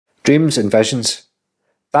dreams and visions.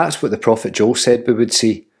 That's what the prophet Joel said we would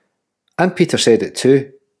see. And Peter said it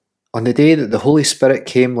too, on the day that the Holy Spirit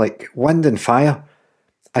came like wind and fire,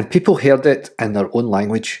 and people heard it in their own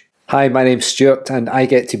language. Hi, my name's Stuart, and I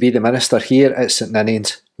get to be the minister here at St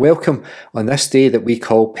Ninians. Welcome on this day that we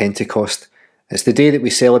call Pentecost. It's the day that we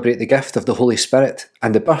celebrate the gift of the Holy Spirit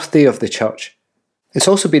and the birthday of the Church. It's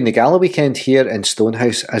also been the Gala weekend here in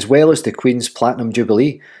Stonehouse, as well as the Queen's Platinum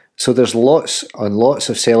Jubilee, so there's lots and lots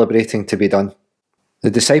of celebrating to be done.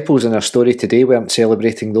 The disciples in our story today weren't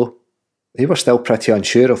celebrating though. They were still pretty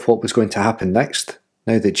unsure of what was going to happen next,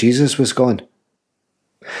 now that Jesus was gone.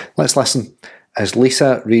 Let's listen as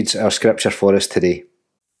Lisa reads our scripture for us today.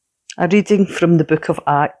 A reading from the book of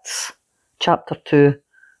Acts, chapter 2,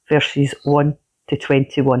 verses 1 to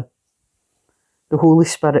 21. The Holy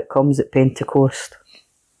Spirit comes at Pentecost.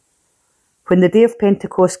 When the day of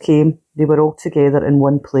Pentecost came, they were all together in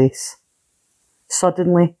one place.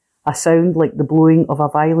 Suddenly, a sound like the blowing of a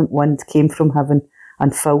violent wind came from heaven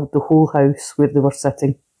and filled the whole house where they were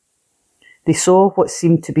sitting. They saw what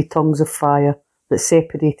seemed to be tongues of fire that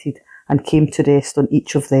separated and came to rest on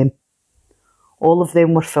each of them. All of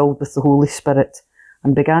them were filled with the Holy Spirit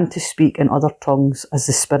and began to speak in other tongues as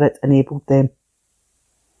the Spirit enabled them.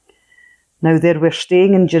 Now there were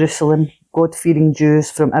staying in Jerusalem God-fearing Jews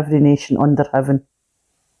from every nation under heaven.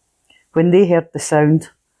 When they heard the sound,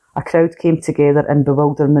 a crowd came together in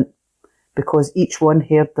bewilderment, because each one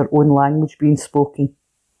heard their own language being spoken.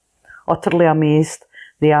 Utterly amazed,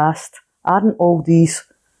 they asked, "Aren't all these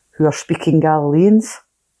who are speaking Galileans?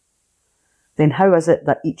 Then how is it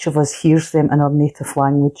that each of us hears them in our native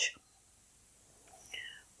language?"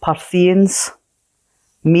 Parthians,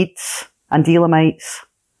 Medes and Elamites,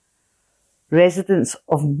 residents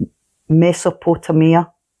of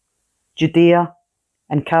Mesopotamia, Judea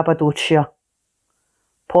and Cappadocia,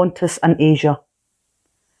 Pontus and Asia,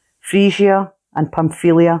 Phrygia and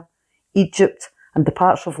Pamphylia, Egypt and the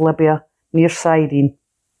parts of Libya near Cyrene,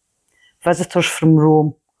 visitors from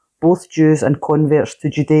Rome, both Jews and converts to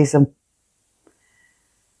Judaism,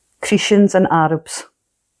 Cretans and Arabs,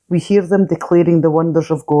 we hear them declaring the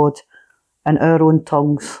wonders of God in our own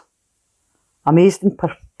tongues. Amazed and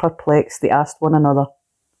perplexed, they asked one another,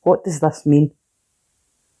 "What does this mean?"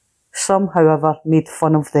 Some, however, made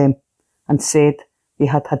fun of them and said they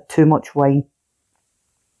had had too much wine.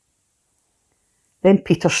 Then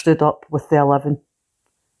Peter stood up with the 11,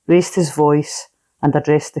 raised his voice and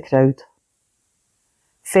addressed the crowd.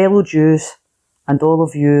 "Fellow Jews, and all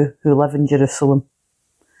of you who live in Jerusalem,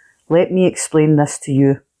 let me explain this to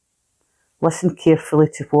you. Listen carefully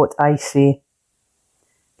to what I say.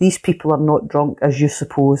 These people are not drunk as you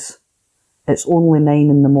suppose. It's only 9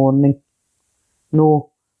 in the morning. No,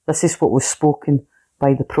 this is what was spoken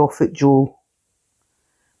by the prophet Joel.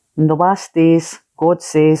 In the last days, God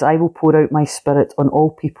says, I will pour out my Spirit on all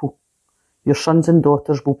people. Your sons and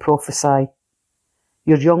daughters will prophesy.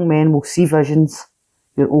 Your young men will see visions.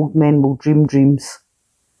 Your old men will dream dreams.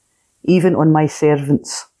 Even on my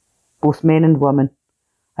servants, both men and women,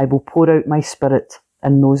 I will pour out my Spirit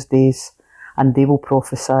in those days, and they will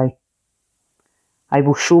prophesy. I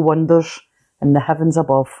will show wonders in the heavens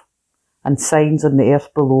above, and signs on the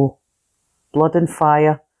earth below, blood and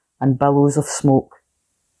fire and billows of smoke.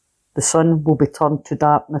 The sun will be turned to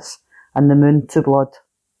darkness and the moon to blood,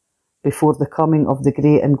 before the coming of the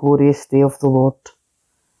great and glorious day of the Lord.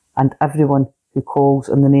 And everyone who calls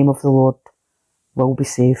on the name of the Lord will be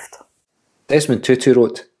saved." Desmond Tutu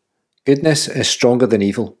wrote, "Goodness is stronger than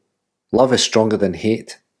evil. Love is stronger than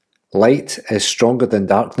hate. Light is stronger than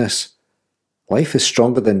darkness. Life is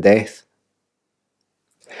stronger than death."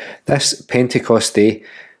 This Pentecost Day,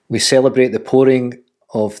 we celebrate the pouring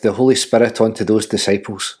of the Holy Spirit onto those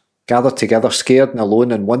disciples, gathered together scared and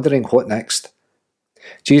alone and wondering what next.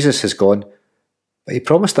 Jesus has gone, but he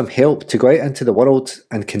promised them help to go out into the world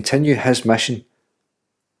and continue his mission.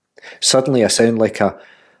 Suddenly a sound like a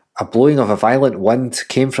blowing of a violent wind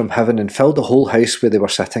came from heaven and filled the whole house where they were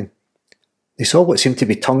sitting. They saw what seemed to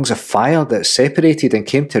be tongues of fire that separated and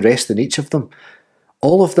came to rest in each of them.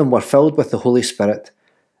 All of them were filled with the Holy Spirit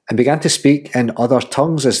and began to speak in other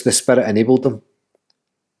tongues as the Spirit enabled them.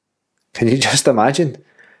 Can you just imagine?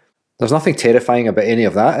 There's nothing terrifying about any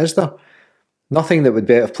of that, is there? Nothing that would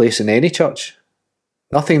be out of place in any church.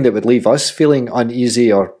 Nothing that would leave us feeling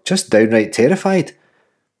uneasy or just downright terrified.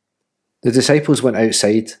 The disciples went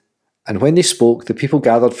outside, and when they spoke, the people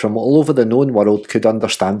gathered from all over the known world could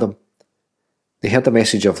understand them. They heard a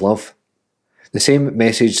message of love, the same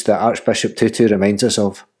message that Archbishop Tutu reminds us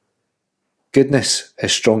of. Goodness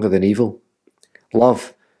is stronger than evil.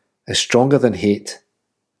 Love is stronger than hate.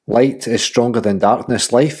 Light is stronger than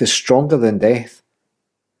darkness. Life is stronger than death.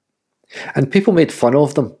 And people made fun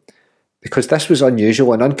of them because this was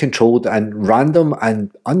unusual and uncontrolled and random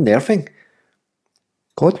and unnerving.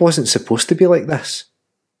 God wasn't supposed to be like this.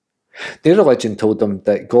 Their religion told them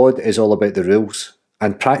that God is all about the rules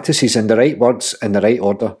and practices in the right words in the right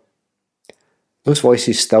order. Those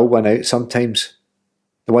voices still win out sometimes.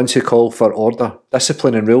 The ones who call for order,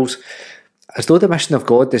 discipline and rules, as though the mission of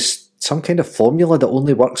God is some kind of formula that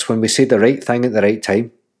only works when we say the right thing at the right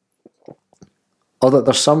time. Or that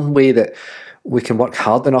there's some way that we can work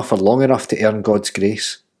hard enough or long enough to earn God's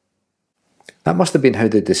grace. That must have been how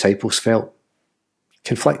the disciples felt.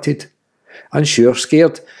 Conflicted, unsure,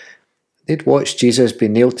 scared. They'd watched Jesus be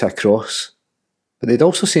nailed to a cross, but they'd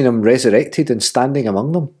also seen him resurrected and standing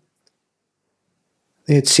among them.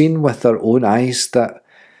 They had seen with their own eyes that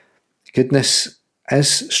goodness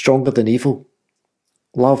is stronger than evil.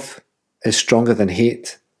 Love is stronger than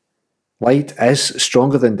hate. Light is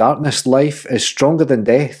stronger than darkness. Life is stronger than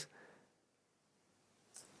death.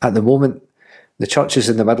 At the moment, the church is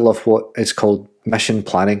in the middle of what is called mission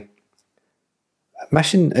planning.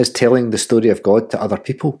 Mission is telling the story of God to other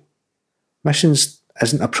people. Missions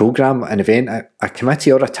isn't a programme, an event, a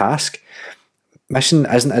committee or a task. Mission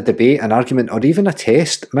isn't a debate, an argument or even a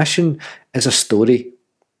test. Mission is a story.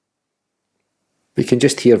 We can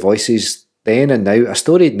just hear voices then and now. A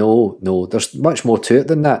story? No, there's much more to it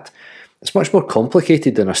than that. It's much more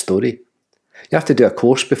complicated than a story. You have to do a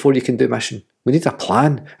course before you can do mission. We need a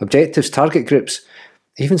plan, objectives, target groups,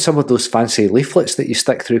 even some of those fancy leaflets that you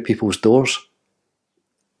stick through people's doors.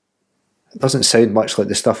 It doesn't sound much like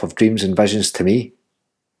the stuff of dreams and visions to me.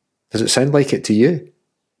 Does it sound like it to you?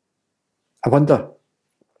 I wonder,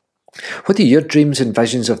 what do your dreams and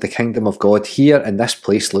visions of the kingdom of God here in this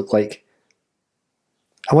place look like?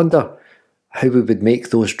 I wonder how we would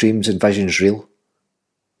make those dreams and visions real.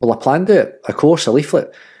 Will a plan do it? A course, a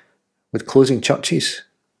leaflet? With closing churches?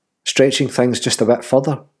 Stretching things just a bit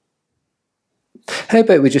further? How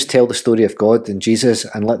about we just tell the story of God and Jesus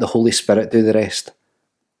and let the Holy Spirit do the rest?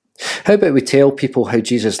 How about we tell people how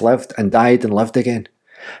Jesus lived and died and lived again?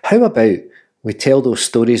 How about we tell those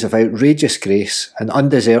stories of outrageous grace and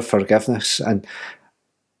undeserved forgiveness? And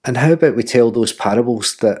how about we tell those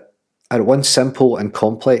parables that are at once simple and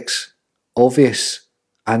complex, obvious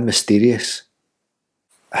and mysterious?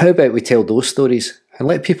 How about we tell those stories and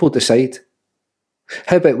let people decide?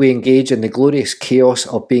 How about we engage in the glorious chaos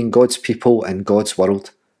of being God's people in God's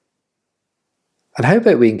world? And how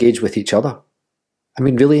about we engage with each other? I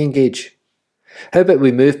mean, really engage. How about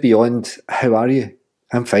we move beyond, how are you?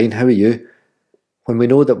 I'm fine, how are you? When we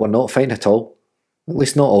know that we're not fine at all, at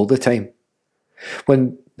least not all the time.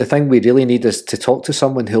 When the thing we really need is to talk to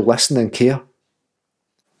someone who'll listen and care.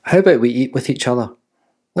 How about we eat with each other?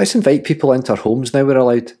 Let's invite people into our homes now we're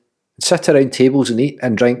allowed. And sit around tables and eat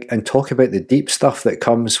and drink and talk about the deep stuff that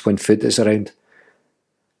comes when food is around.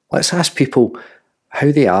 Let's ask people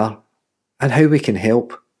how they are and how we can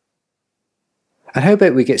help. And how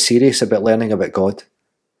about we get serious about learning about God?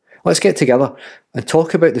 Let's get together and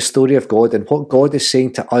talk about the story of God and what God is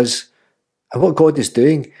saying to us and what God is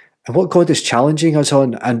doing and what God is challenging us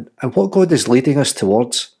on and what God is leading us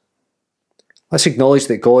towards. Let's acknowledge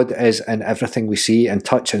that God is in everything we see and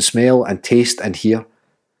touch and smell and taste and hear.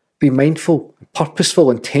 Be mindful,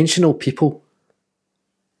 purposeful, intentional people.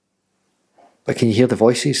 But can you hear the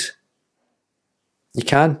voices? You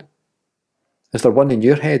can. Is there one in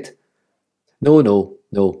your head? No.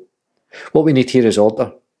 What we need here is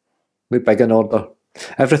order. We're big in order.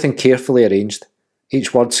 Everything carefully arranged.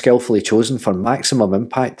 Each word skillfully chosen for maximum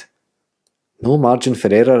impact. No margin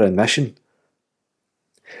for error in mission.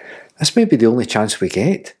 This may be the only chance we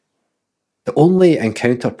get. The only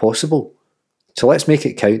encounter possible. So let's make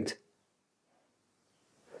it count.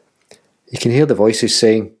 You can hear the voices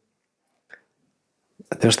saying,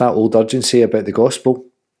 there's that old urgency about the gospel,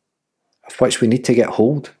 of which we need to get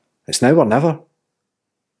hold. It's now or never.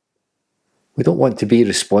 We don't want to be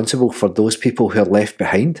responsible for those people who are left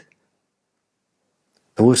behind.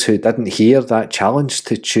 Those who didn't hear that challenge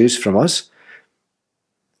to choose from us.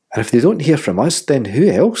 And if they don't hear from us, then who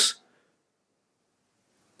else?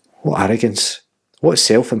 What arrogance. What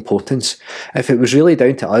self-importance. If it was really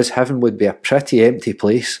down to us, heaven would be a pretty empty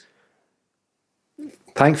place.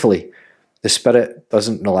 Thankfully, the Spirit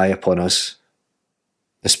doesn't rely upon us.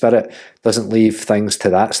 The Spirit doesn't leave things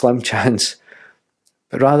to that slim chance,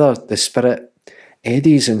 but rather the Spirit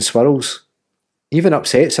eddies and swirls, even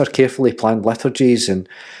upsets our carefully planned liturgies and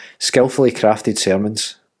skillfully crafted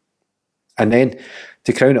sermons. And then,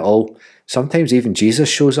 to crown it all, sometimes even Jesus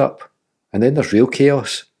shows up, and then there's real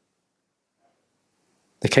chaos.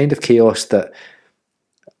 The kind of chaos that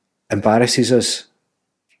embarrasses us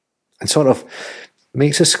and sort of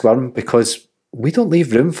makes us squirm because we don't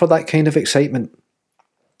leave room for that kind of excitement.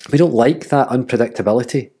 We don't like that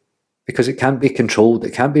unpredictability because it can't be controlled,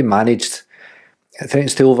 it can't be managed. It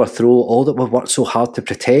threatens to overthrow all that we've worked so hard to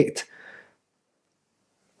protect.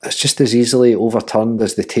 It's just as easily overturned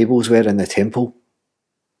as the tables were in the temple.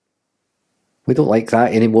 We don't like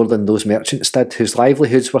that any more than those merchants did, whose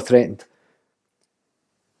livelihoods were threatened.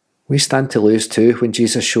 We stand to lose too when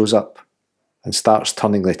Jesus shows up and starts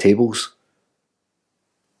turning the tables.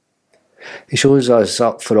 He shows us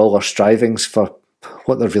up for all our strivings for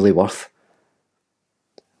what they're really worth.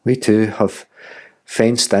 We too have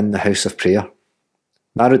fenced in the house of prayer,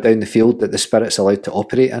 narrowed down the field that the Spirit's allowed to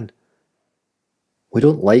operate in. We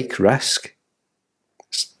don't like risk.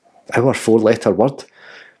 It's our 4-letter word.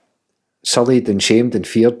 Sullied and shamed and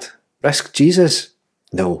feared. Risk Jesus?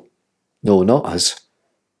 No, not us.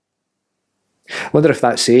 I wonder if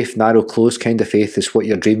that safe, narrow, closed kind of faith is what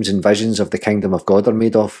your dreams and visions of the kingdom of God are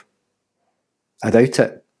made of. I doubt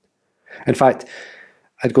it. In fact,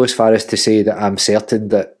 I'd go as far as to say that I'm certain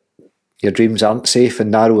that your dreams aren't safe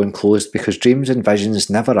and narrow and closed, because dreams and visions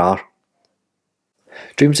never are.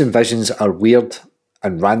 Dreams and visions are weird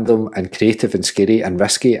and random and creative and scary and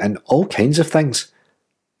risky and all kinds of things.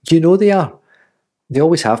 You know they are. They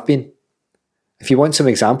always have been. If you want some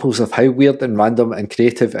examples of how weird and random and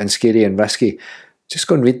creative and scary and risky, just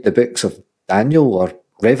go and read the books of Daniel or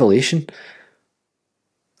Revelation.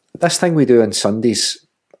 This thing we do on Sundays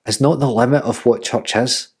is not the limit of what church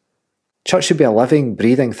is. Church should be a living,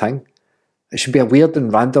 breathing thing. It should be a weird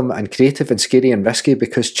and random and creative and scary and risky,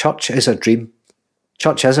 because church is a dream.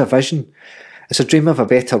 Church is a vision. It's a dream of a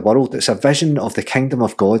better world. It's a vision of the kingdom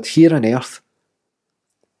of God here on earth.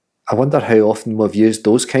 I wonder how often we've used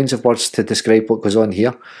those kinds of words to describe what goes on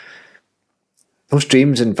here. Those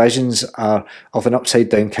dreams and visions are of an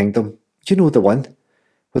upside-down kingdom. You know the one,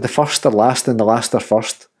 where the first are last and the last are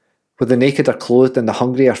first, where the naked are clothed and the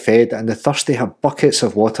hungry are fed and the thirsty have buckets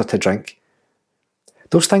of water to drink.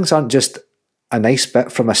 Those things aren't just a nice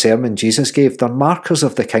bit from a sermon Jesus gave. They're markers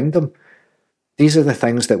of the kingdom. These are the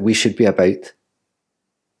things that we should be about.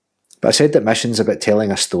 But I said that mission's about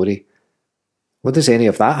telling a story. What does any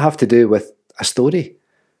of that have to do with a story?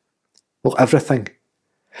 Well, everything.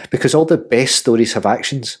 Because all the best stories have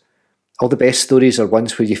actions. All the best stories are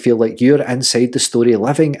ones where you feel like you're inside the story,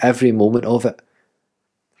 living every moment of it.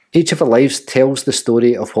 Each of our lives tells the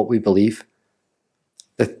story of what we believe.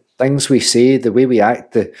 The things we say, the way we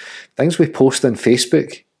act, the things we post on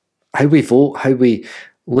Facebook, how we vote, how we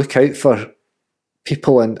look out for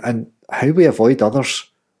people and how we avoid others.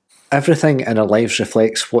 Everything in our lives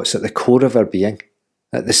reflects what's at the core of our being,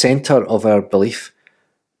 at the centre of our belief,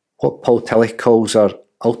 what Paul Tillich calls our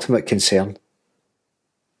ultimate concern.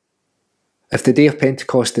 If the day of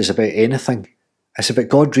Pentecost is about anything, it's about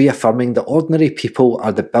God reaffirming that ordinary people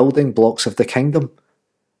are the building blocks of the kingdom.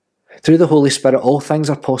 Through the Holy Spirit, all things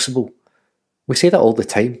are possible. We say that all the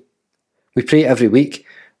time. We pray every week,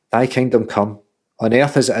 "Thy kingdom come, on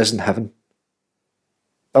earth as it is in heaven."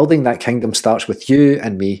 Building that kingdom starts with you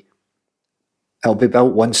and me. It'll be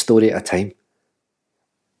built one story at a time.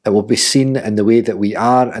 It will be seen in the way that we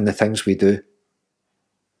are and the things we do.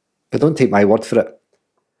 But don't take my word for it.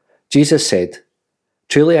 Jesus said,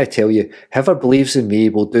 "Truly I tell you, whoever believes in me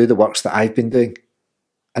will do the works that I've been doing.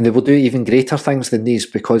 And they will do even greater things than these,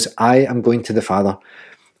 because I am going to the Father,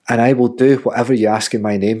 and I will do whatever you ask in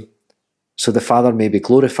my name, so the Father may be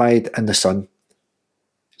glorified in the Son.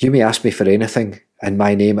 You may ask me for anything in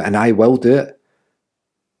my name, and I will do it."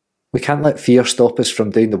 We can't let fear stop us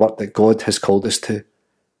from doing the work that God has called us to.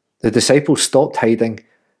 The disciples stopped hiding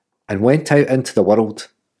and went out into the world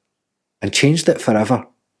and changed it forever.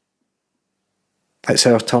 It's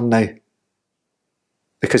our turn now.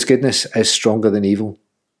 Because goodness is stronger than evil.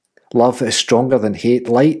 Love is stronger than hate.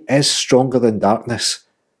 Light is stronger than darkness.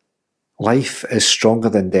 Life is stronger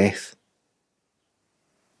than death.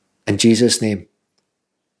 In Jesus' name,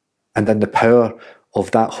 and in the power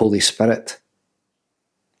of that Holy Spirit.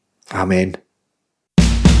 Amen.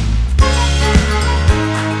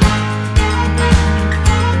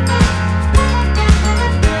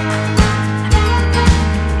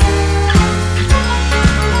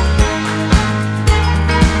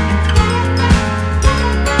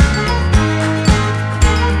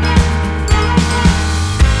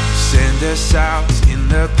 Send us out in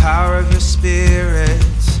the power of your Spirit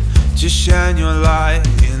to shine your light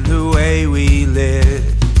in the way we live.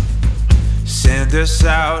 Send us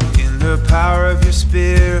out in the power of your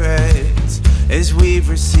Spirit. As we've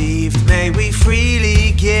received, may we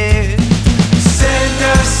freely give. Send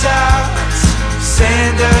us out,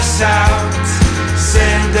 send us out,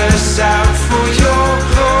 send us out for your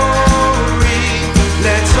glory.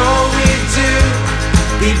 let all we do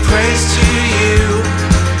be praise to you.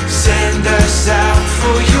 Send us out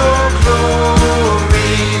for your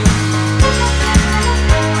glory.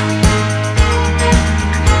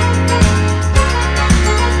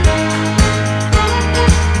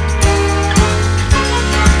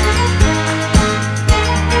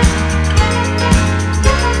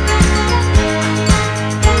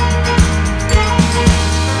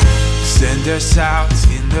 Send us out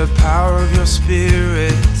in the power of your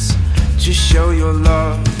Spirit to show your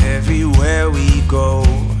love everywhere we go.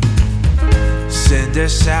 Send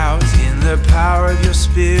us out in the power of your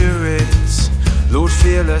Spirit. Lord,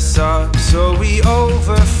 fill us up so we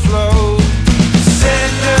overflow.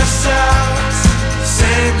 Send us out,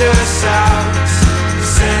 send us out,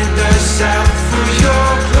 send us out for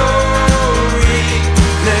your glory.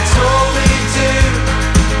 Let all we do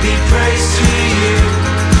be praise to you.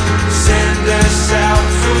 Send us out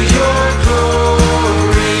for your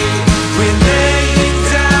glory. We're laying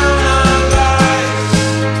down our lives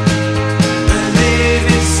and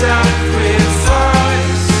living sacrifice.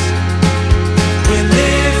 We're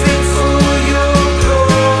living for your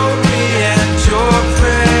glory and your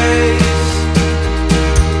praise.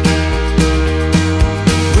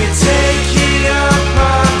 We're taking up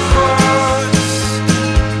our cross.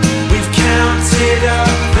 We've counted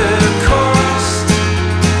up the cost.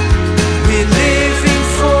 We're living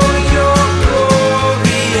for your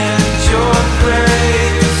glory and your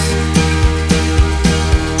praise.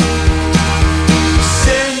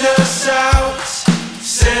 Send us out,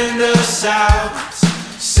 send us out,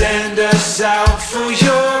 send us out for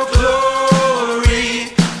your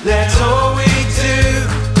glory. Let all we do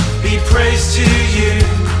be praise to you.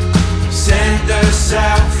 Send us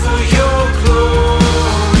out for your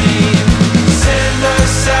glory. Send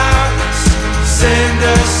us out, send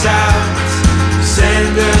us out,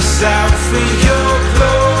 send us out for your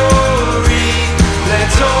glory.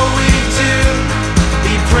 Let all we do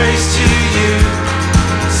be praise to you.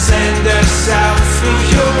 Send us out for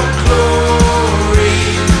your glory.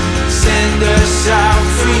 Send us out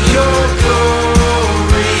for your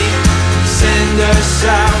glory. Send us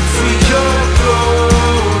out for your glory.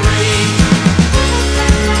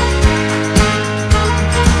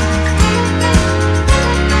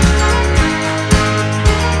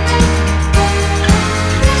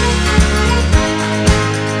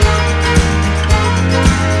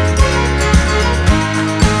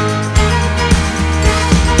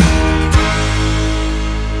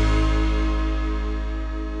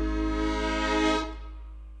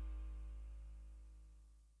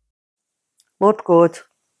 Lord God,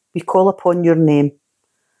 we call upon your name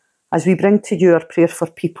as we bring to you our prayer for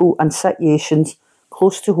people and situations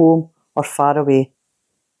close to home or far away,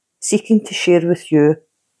 seeking to share with you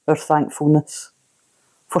our thankfulness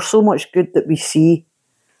for so much good that we see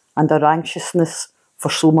and our anxiousness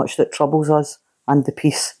for so much that troubles us and the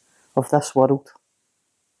peace of this world.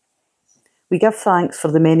 We give thanks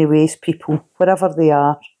for the many ways people, wherever they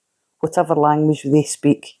are, whatever language they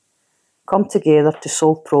speak, come together to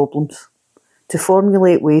solve problems, to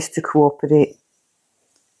formulate ways to cooperate,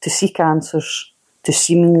 to seek answers to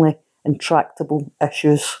seemingly intractable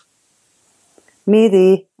issues. May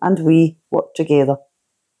they and we work together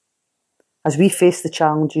as we face the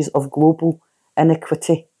challenges of global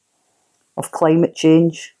inequity, of climate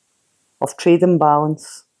change, of trade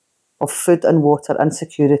imbalance, of food and water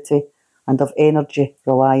insecurity, and of energy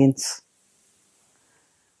reliance.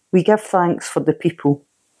 We give thanks for the people,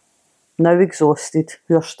 now exhausted,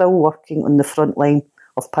 who are still working on the front line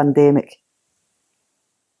of pandemic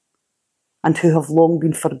and who have long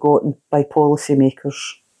been forgotten by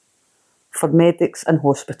policymakers, for medics and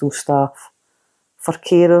hospital staff, for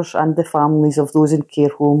carers and the families of those in care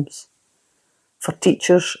homes, for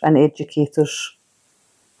teachers and educators,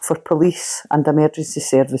 for police and emergency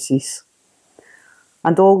services,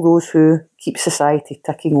 and all those who keep society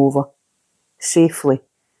ticking over, safely,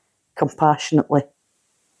 compassionately,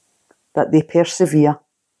 that they persevere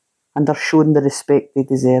and are shown the respect they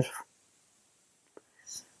deserve.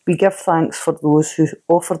 We give thanks for those who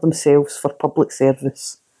offer themselves for public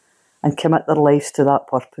service and commit their lives to that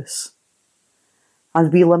purpose.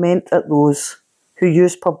 And we lament at those who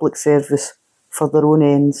use public service for their own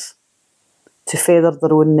ends, to feather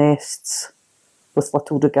their own nests, with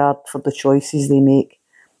little regard for the choices they make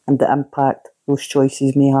and the impact those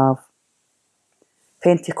choices may have.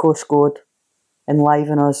 Pentecost God,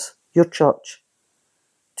 enliven us, your church,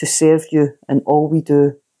 to serve you in all we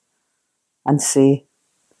do and say,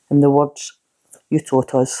 in the words you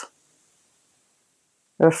taught us.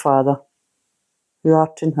 Our Father, who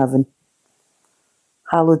art in heaven,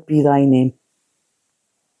 hallowed be thy name.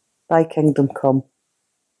 Thy kingdom come,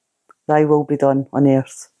 thy will be done on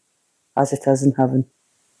earth as it is in heaven.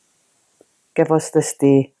 Give us this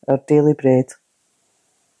day our daily bread,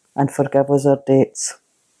 and forgive us our debts,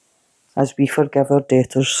 as we forgive our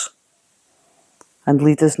debtors. And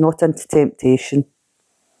lead us not into temptation,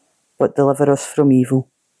 but deliver us from evil.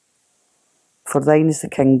 For thine is the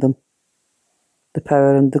kingdom, the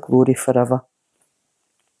power and the glory forever.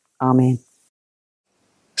 Amen.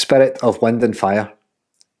 Spirit of wind and fire,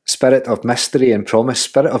 Spirit of mystery and promise,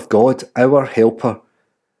 Spirit of God, our helper,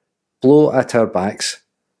 blow at our backs,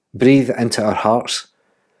 breathe into our hearts,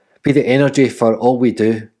 be the energy for all we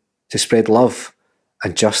do to spread love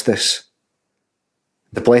and justice.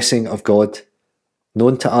 The blessing of God,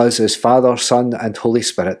 known to us as Father, Son and Holy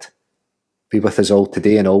Spirit, be with us all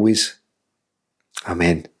today and always.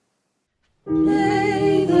 Amen.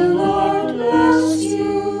 May the Lord bless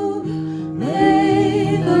you.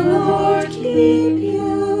 May the Lord keep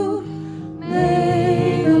you.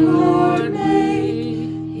 May the Lord make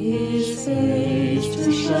his face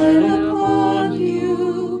to shine upon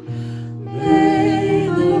you. May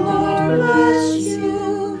the Lord bless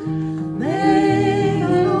you. May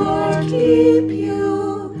the Lord keep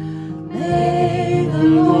you. May the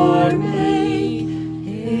Lord make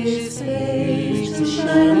his face to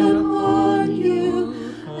shine upon you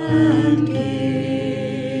and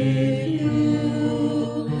give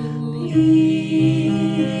you peace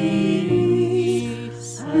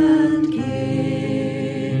and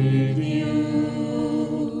give you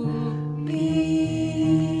peace.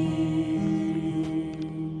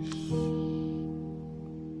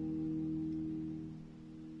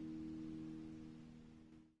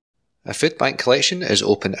 A food bank collection is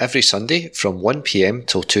open every Sunday from 1 p.m.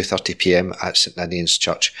 till 2:30 p.m. at St Ninian's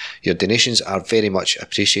Church. Your donations are very much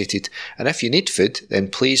appreciated, and if you need food, then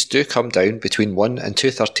please do come down between 1 and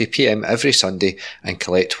 2:30 p.m. every Sunday and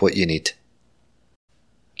collect what you need.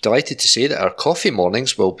 Delighted to say that our coffee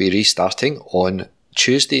mornings will be restarting on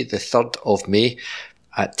Tuesday the 3rd of May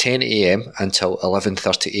at 10 a.m. until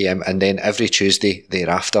 11:30 a.m. and then every Tuesday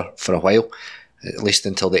thereafter for a while, at least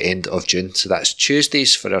until the end of June. So that's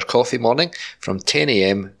Tuesdays for our coffee morning from 10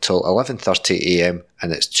 a.m. till 11:30 a.m.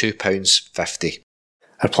 and it's £2.50.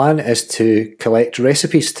 Our plan is to collect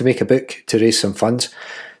recipes to make a book to raise some funds.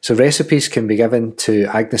 So recipes can be given to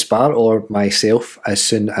Agnes Barr or myself as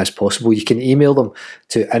soon as possible. You can email them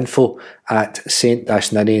to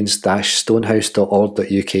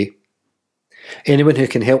info@st-ninians-stonehouse.org.uk. Anyone who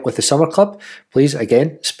can help with the summer club, please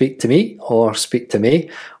again speak to me or speak to May.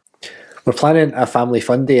 We're planning a family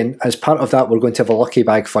fun day, and as part of that we're going to have a lucky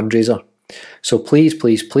bag fundraiser. So please,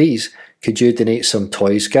 please, please, could you donate some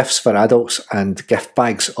toys, gifts for adults and gift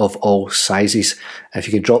bags of all sizes. If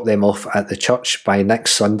you could drop them off at the church by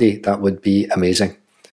next Sunday, that would be amazing.